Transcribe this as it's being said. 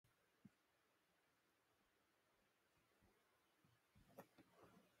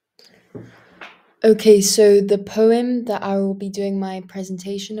Okay, so the poem that I will be doing my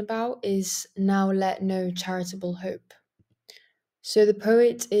presentation about is Now Let No Charitable Hope. So the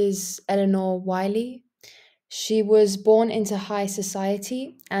poet is Eleanor Wiley. She was born into high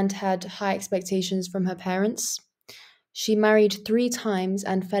society and had high expectations from her parents. She married 3 times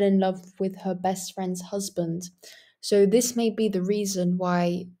and fell in love with her best friend's husband. So this may be the reason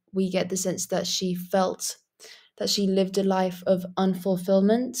why we get the sense that she felt that she lived a life of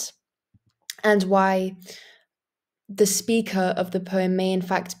unfulfillment, and why the speaker of the poem may in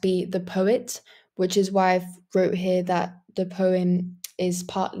fact be the poet, which is why I've wrote here that the poem is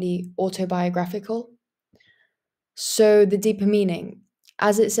partly autobiographical. So the deeper meaning.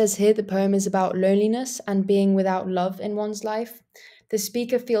 As it says here, the poem is about loneliness and being without love in one's life. The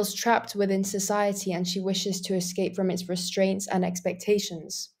speaker feels trapped within society and she wishes to escape from its restraints and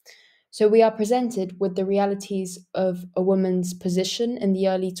expectations. So we are presented with the realities of a woman's position in the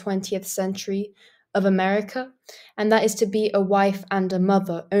early 20th century of America, and that is to be a wife and a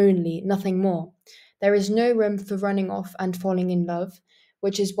mother only, nothing more. There is no room for running off and falling in love,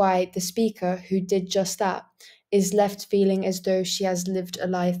 which is why the speaker, who did just that, is left feeling as though she has lived a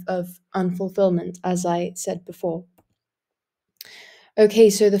life of unfulfillment, as I said before. Okay,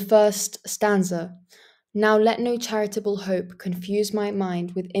 so the first stanza. Now let no charitable hope confuse my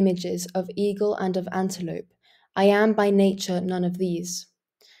mind with images of eagle and of antelope. I am by nature none of these.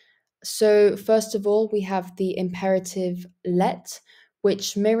 So, first of all, we have the imperative let,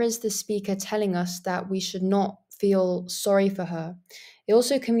 which mirrors the speaker telling us that we should not feel sorry for her. It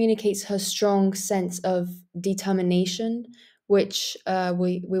also communicates her strong sense of determination, which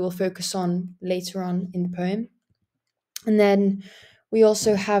we will focus on later on in the poem. And then we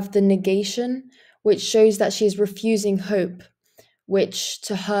also have the negation, which shows that she is refusing hope, which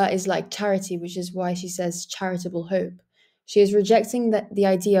to her is like charity, which is why she says charitable hope. She is rejecting the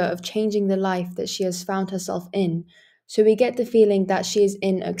idea of changing the life that she has found herself in. So we get the feeling that she is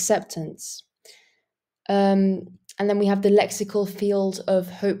in acceptance. And then we have the lexical field of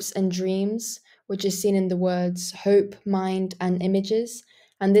hopes and dreams, which is seen in the words hope, mind, and images.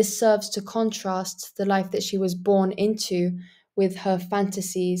 And this serves to contrast the life that she was born into with her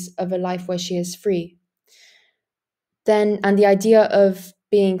fantasies of a life where she is free. Then, and the idea of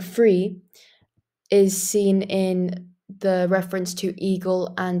being free is seen in the reference to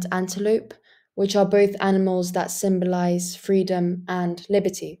eagle and antelope, which are both animals that symbolize freedom and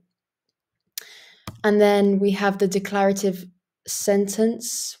liberty. And then we have the declarative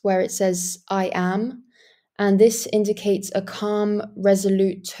sentence where it says, I am. And this indicates a calm,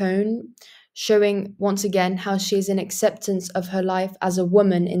 resolute tone, showing once again how she is in acceptance of her life as a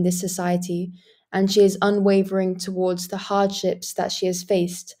woman in this society, and she is unwavering towards the hardships that she has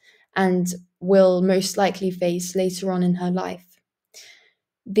faced and will most likely face later on in her life.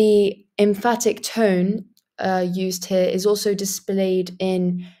 The emphatic tone used here is also displayed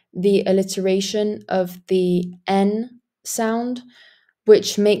in the alliteration of the N sound,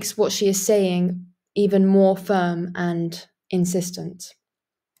 which makes what she is saying even more firm and insistent.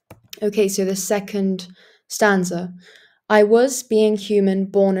 Okay, so the second stanza. I was, being human,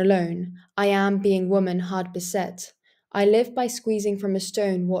 born alone. I am, being woman, hard beset. I live by squeezing from a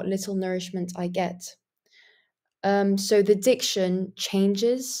stone what little nourishment I get. So the diction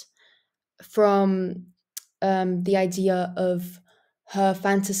changes from the idea of her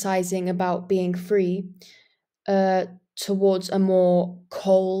fantasizing about being free uh, towards a more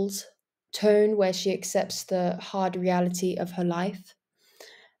cold tone where she accepts the hard reality of her life.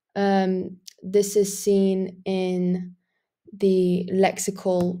 This is seen in the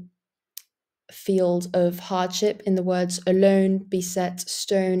lexical field of hardship in the words alone, beset,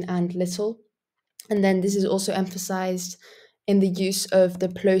 stone, and little. And then this is also emphasized in the use of the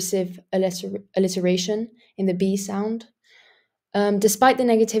plosive alliteration in the B sound. Despite the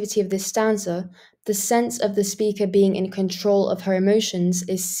negativity of this stanza, the sense of the speaker being in control of her emotions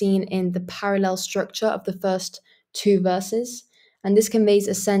is seen in the parallel structure of the first 2 verses, and this conveys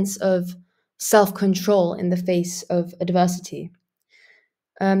a sense of self control in the face of adversity.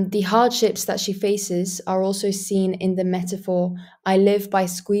 The hardships that she faces are also seen in the metaphor I live by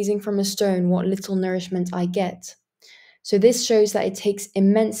squeezing from a stone what little nourishment I get. So, this shows that it takes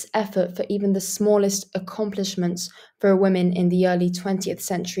immense effort for even the smallest accomplishments for women in the early 20th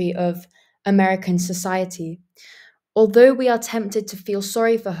century of American society. Although we are tempted to feel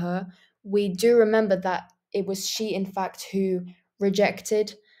sorry for her, we do remember that it was she, in fact, who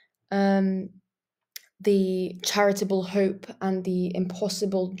rejected um, the charitable hope and the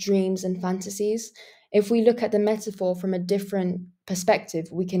impossible dreams and fantasies. If we look at the metaphor from a different perspective,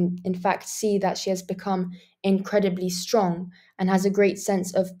 we can in fact see that she has become incredibly strong and has a great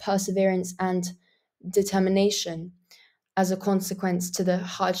sense of perseverance and determination as a consequence to the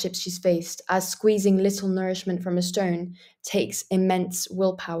hardships she's faced, as squeezing little nourishment from a stone takes immense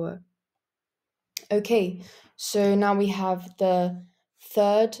willpower. Okay, so now we have the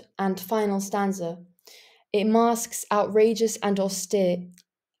third and final stanza. It masks outrageous and austere.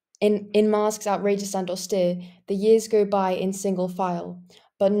 In masks outrageous and austere, the years go by in single file,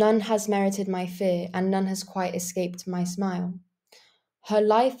 but none has merited my fear, and none has quite escaped my smile. Her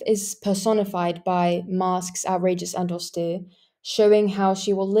life is personified by masks outrageous and austere, showing how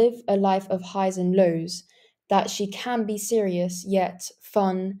she will live a life of highs and lows, that she can be serious yet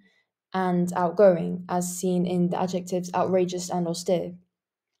fun and outgoing, as seen in the adjectives outrageous and austere.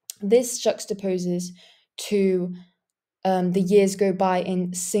 This juxtaposes to the years go by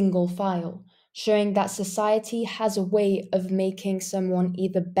in single file, showing that society has a way of making someone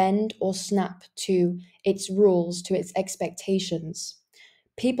either bend or snap to its rules, to its expectations.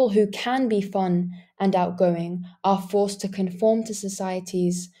 People who can be fun and outgoing are forced to conform to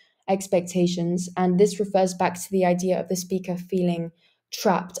society's expectations, and this refers back to the idea of the speaker feeling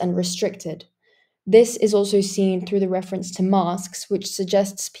trapped and restricted. This is also seen through the reference to masks, which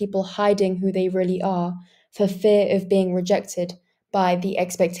suggests people hiding who they really are for fear of being rejected by the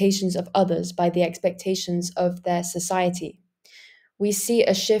expectations of others, by the expectations of their society. We see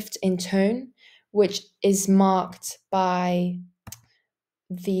a shift in tone, which is marked by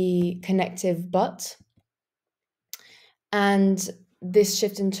the connective but, and this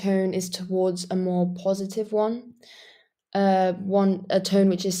shift in tone is towards a more positive one. A tone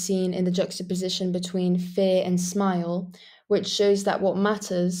which is seen in the juxtaposition between fear and smile, which shows that what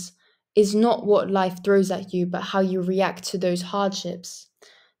matters is not what life throws at you, but how you react to those hardships.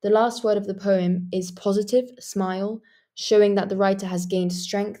 The last word of the poem is positive, smile, showing that the writer has gained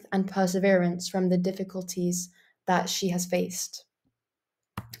strength and perseverance from the difficulties that she has faced.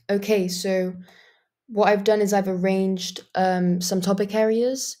 Okay, so what I've done is I've arranged some topic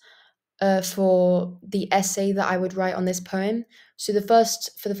areas for the essay that I would write on this poem. So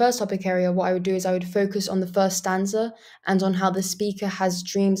for the first topic area, what I would do is I would focus on the first stanza and on how the speaker has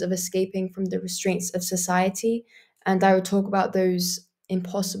dreams of escaping from the restraints of society, and I would talk about those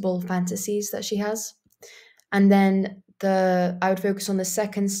impossible fantasies that she has. And then the I would focus on the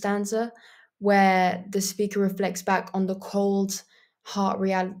second stanza, where the speaker reflects back on the cold, hard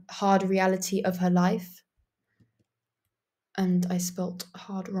reality of her life. And I spelt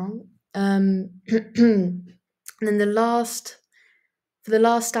hard wrong. And then for the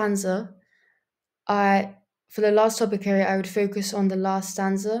last stanza, I for the last topic area, I would focus on the last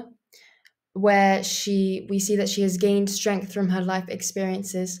stanza, where we see that she has gained strength from her life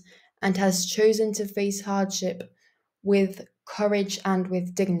experiences and has chosen to face hardship with courage and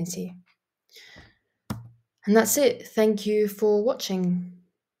with dignity. And that's it. Thank you for watching.